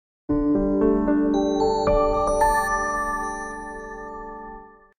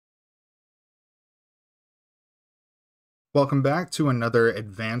Welcome back to another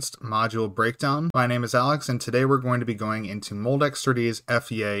advanced module breakdown. My name is Alex, and today we're going to be going into Moldex3D's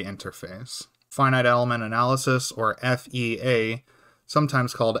FEA interface. Finite Element Analysis, or FEA,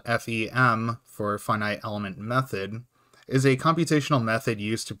 sometimes called FEM for Finite Element Method, is a computational method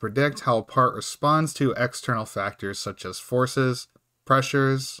used to predict how a part responds to external factors such as forces,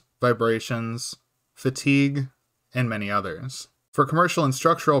 pressures, vibrations, fatigue, and many others. For commercial and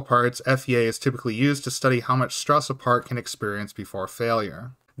structural parts, FEA is typically used to study how much stress a part can experience before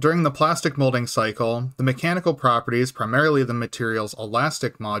failure. During the plastic molding cycle, the mechanical properties, primarily the material's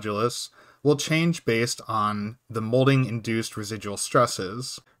elastic modulus, will change based on the molding-induced residual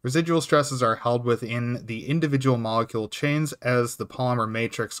stresses. Residual stresses are held within the individual molecule chains as the polymer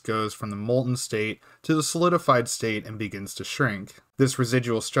matrix goes from the molten state to the solidified state and begins to shrink. This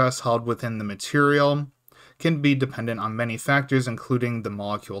residual stress held within the material can be dependent on many factors, including the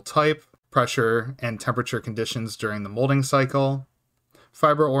molecule type, pressure and temperature conditions during the molding cycle,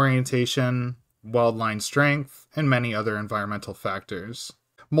 fiber orientation, weld line strength, and many other environmental factors.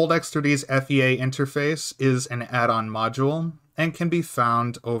 Moldex3D's FEA interface is an add-on module and can be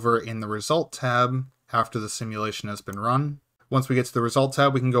found over in the Result tab after the simulation has been run. Once we get to the Result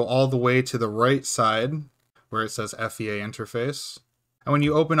tab, we can go all the way to the right side where it says FEA interface. And when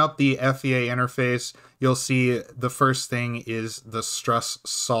you open up the FEA interface, you'll see the first thing is the stress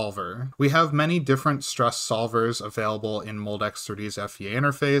solver. We have many different stress solvers available in Moldex3D's FEA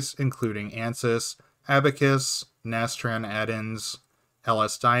interface, including ANSYS, Abacus, Nastran add-ins,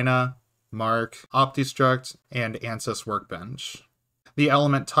 LS-DYNA, Mark, OptiStruct, and ANSYS Workbench. The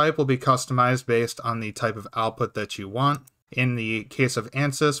element type will be customized based on the type of output that you want. In the case of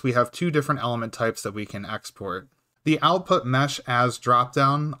ANSYS, we have two different element types that we can export. The Output Mesh As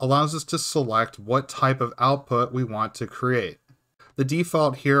dropdown allows us to select what type of output we want to create. The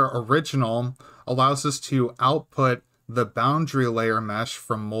default here, Original, allows us to output the boundary layer mesh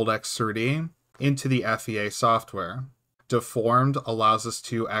from Moldex3D into the FEA software. Deformed allows us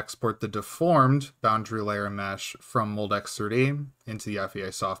to export the deformed boundary layer mesh from Moldex3D into the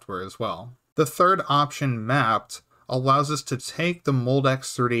FEA software as well. The third option, Mapped, allows us to take the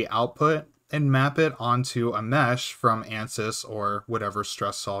Moldex3D output and map it onto a mesh from ANSYS or whatever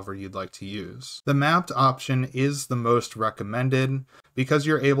stress solver you'd like to use. The mapped option is the most recommended because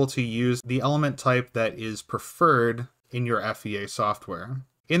you're able to use the element type that is preferred in your FEA software.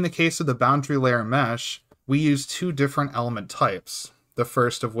 In the case of the boundary layer mesh, we use two different element types, the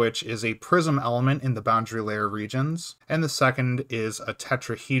first of which is a prism element in the boundary layer regions, and the second is a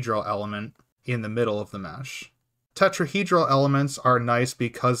tetrahedral element in the middle of the mesh. Tetrahedral elements are nice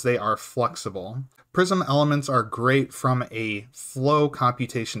because they are flexible. Prism elements are great from a flow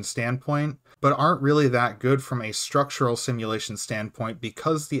computation standpoint, but aren't really that good from a structural simulation standpoint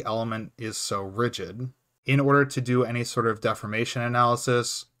because the element is so rigid. In order to do any sort of deformation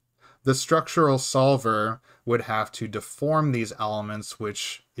analysis, the structural solver would have to deform these elements,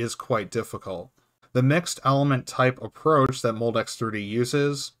 which is quite difficult. The mixed element type approach that Moldex3D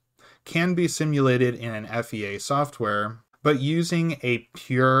uses can be simulated in an FEA software, but using a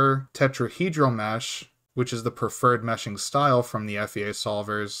pure tetrahedral mesh, which is the preferred meshing style from the FEA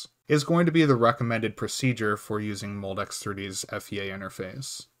solvers, is going to be the recommended procedure for using Moldex3D's FEA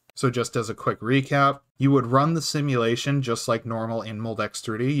interface. So just as a quick recap, you would run the simulation just like normal in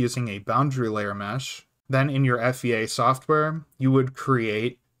Moldex3D using a boundary layer mesh. Then in your FEA software, you would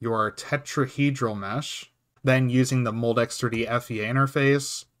create your tetrahedral mesh. Then using the Moldex3D FEA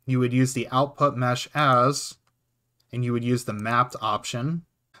interface, you would use the Output Mesh As, and you would use the Mapped option.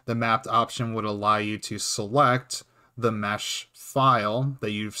 The Mapped option would allow you to select the mesh file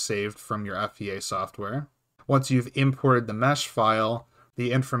that you've saved from your FEA software. Once you've imported the mesh file,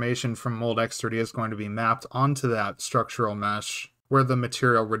 the information from Moldex3D is going to be mapped onto that structural mesh where the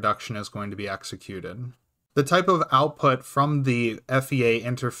material reduction is going to be executed. The type of output from the FEA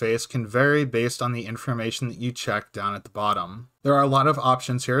interface can vary based on the information that you check down at the bottom. There are a lot of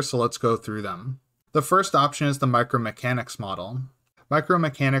options here, so let's go through them. The first option is the Micromechanics model.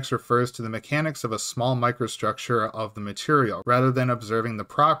 Micromechanics refers to the mechanics of a small microstructure of the material, rather than observing the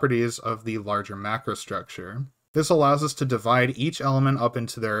properties of the larger macrostructure. This allows us to divide each element up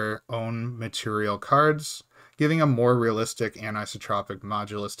into their own material cards, giving a more realistic anisotropic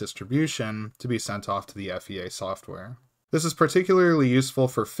modulus distribution to be sent off to the FEA software. This is particularly useful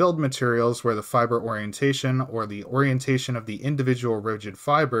for filled materials where the fiber orientation or the orientation of the individual rigid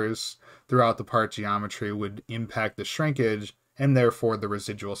fibers throughout the part geometry would impact the shrinkage and therefore the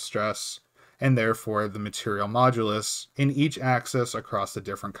residual stress, and therefore the material modulus in each axis across the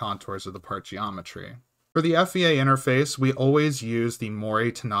different contours of the part geometry. For the FEA interface, we always use the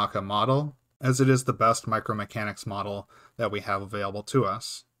Mori-Tanaka model. as it is the best micromechanics model that we have available to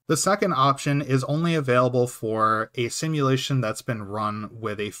us. The second option is only available for a simulation that's been run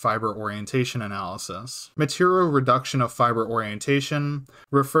with a fiber orientation analysis. Material reduction of fiber orientation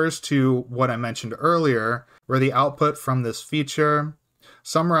refers to what I mentioned earlier, where the output from this feature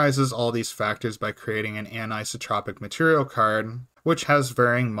summarizes all these factors by creating an anisotropic material card, which has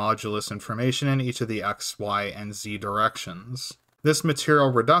varying modulus information in each of the X, Y, and Z directions. This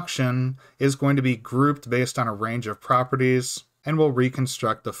material reduction is going to be grouped based on a range of properties and will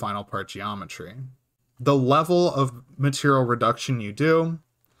reconstruct the final part geometry. The level of material reduction you do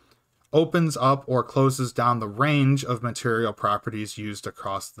opens up or closes down the range of material properties used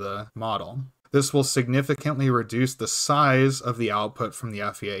across the model. This will significantly reduce the size of the output from the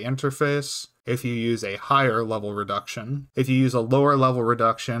FEA interface if you use a higher level reduction. If you use a lower level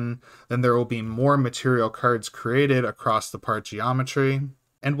reduction, then there will be more material cards created across the part geometry,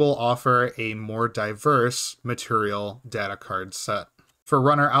 and will offer a more diverse material data card set. For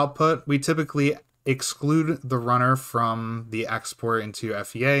runner output, we typically exclude the runner from the export into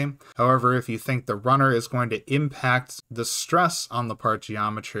FEA. However, if you think the runner is going to impact the stress on the part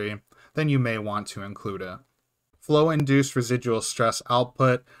geometry, then you may want to include it. Flow-induced residual stress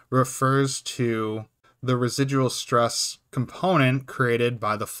output refers to the residual stress component created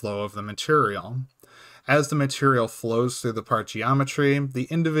by the flow of the material. As the material flows through the part geometry, the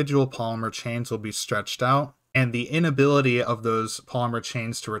individual polymer chains will be stretched out, and the inability of those polymer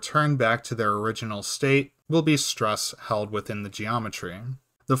chains to return back to their original state will be stress held within the geometry.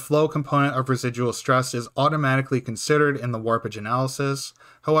 The flow component of residual stress is automatically considered in the warpage analysis,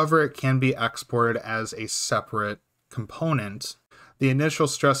 however, it can be exported as a separate component. The initial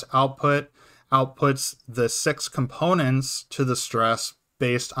stress output outputs the 6 components to the stress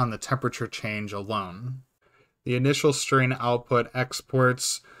based on the temperature change alone. The initial strain output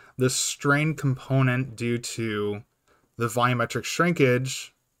exports the strain component due to the volumetric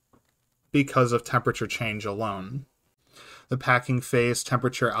shrinkage because of temperature change alone. The packing phase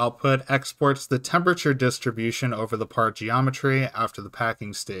temperature output exports the temperature distribution over the part geometry after the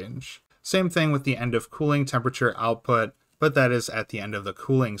packing stage. Same thing with the end of cooling temperature output, but that is at the end of the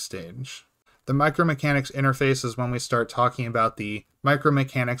cooling stage. The micromechanics interface is when we start talking about the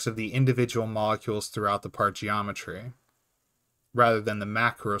micromechanics of the individual molecules throughout the part geometry, rather than the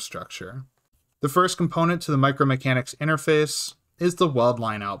macro structure. The first component to the micromechanics interface is the weld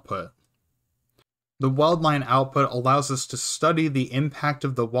line output. The weld line output allows us to study the impact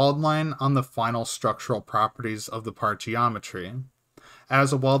of the weld line on the final structural properties of the part geometry.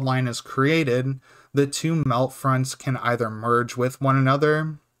 As a weld line is created, the two melt fronts can either merge with one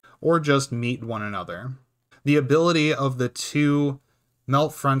another or just meet one another. The ability of the two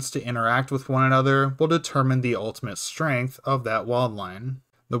melt fronts to interact with one another will determine the ultimate strength of that weld line.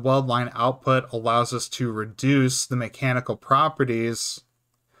 The weld line output allows us to reduce the mechanical properties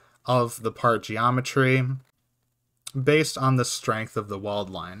of the part geometry based on the strength of the weld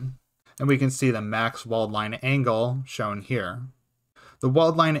line. And we can see the max weld line angle shown here. The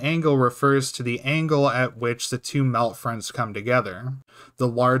weld line angle refers to the angle at which the two melt fronts come together. The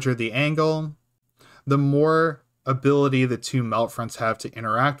larger the angle, the more ability the two melt fronts have to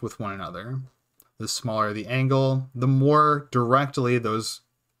interact with one another. The smaller the angle, the more directly those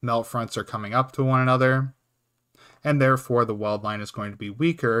melt fronts are coming up to one another, and therefore the weld line is going to be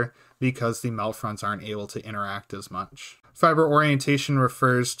weaker because the melt fronts aren't able to interact as much. Fiber orientation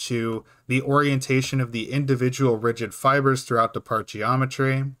refers to the orientation of the individual rigid fibers throughout the part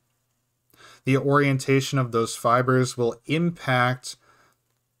geometry. The orientation of those fibers will impact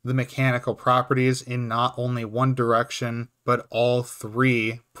the mechanical properties in not only one direction, but all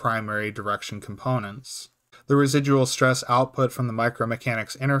 3 primary direction components. The residual stress output from the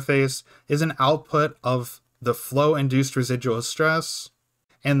micromechanics interface is an output of the flow-induced residual stress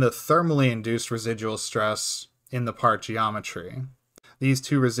and the thermally induced residual stress in the part geometry. These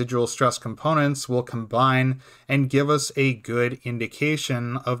 2 residual stress components will combine and give us a good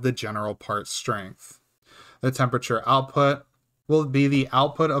indication of the general part strength. The temperature output will be the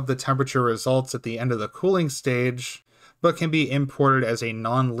output of the temperature results at the end of the cooling stage, but can be imported as a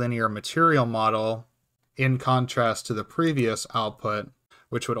non-linear material model in contrast to the previous output,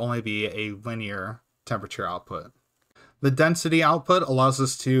 which would only be a linear temperature output. The density output allows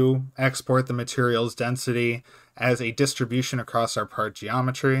us to export the material's density as a distribution across our part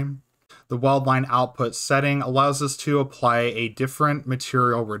geometry. The weld line output setting allows us to apply a different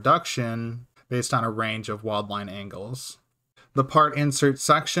material reduction based on a range of weld line angles. The part insert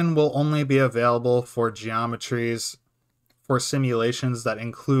section will only be available for geometries for simulations that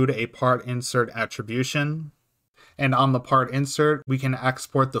include a part insert attribution. And on the part insert, we can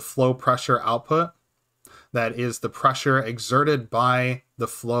export the flow pressure output. That is the pressure exerted by the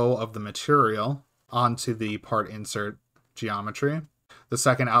flow of the material onto the part insert geometry. The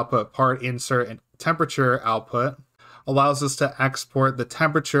second output, part insert and temperature output, allows us to export the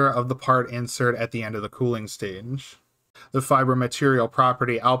temperature of the part insert at the end of the cooling stage. The fiber material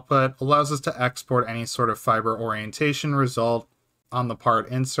property output allows us to export any sort of fiber orientation result on the part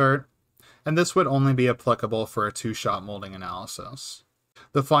insert, and this would only be applicable for a two-shot molding analysis.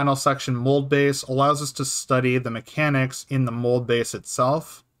 The final section, mold base, allows us to study the mechanics in the mold base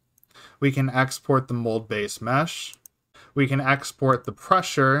itself. We can export the mold base mesh. We can export the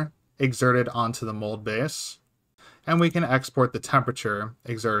pressure exerted onto the mold base. And we can export the temperature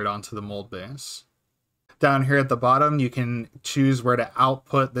exerted onto the mold base. Down here at the bottom, you can choose where to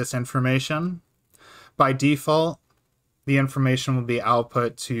output this information. By default, the information will be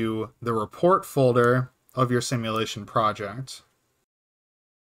output to the report folder of your simulation project.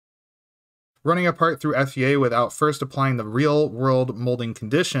 Running a part through FEA without first applying the real-world molding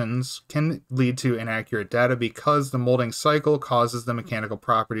conditions can lead to inaccurate data because the molding cycle causes the mechanical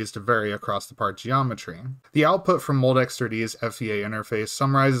properties to vary across the part geometry. The output from Moldex3D's FEA interface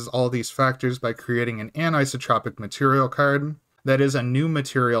summarizes all these factors by creating an anisotropic material card that is a new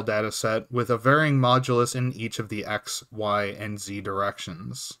material dataset with a varying modulus in each of the X, Y, and Z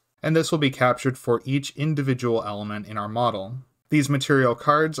directions. And this will be captured for each individual element in our model. These material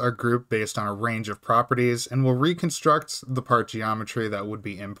cards are grouped based on a range of properties and will reconstruct the part geometry that would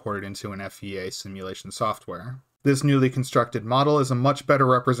be imported into an FEA simulation software. This newly constructed model is a much better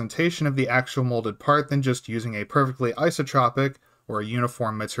representation of the actual molded part than just using a perfectly isotropic or a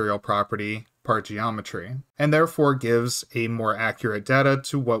uniform material property part geometry, and therefore gives a more accurate data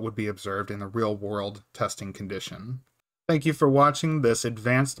to what would be observed in the real-world testing condition. Thank you for watching this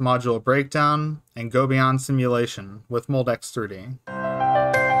advanced module breakdown, and go beyond simulation with Moldex3D.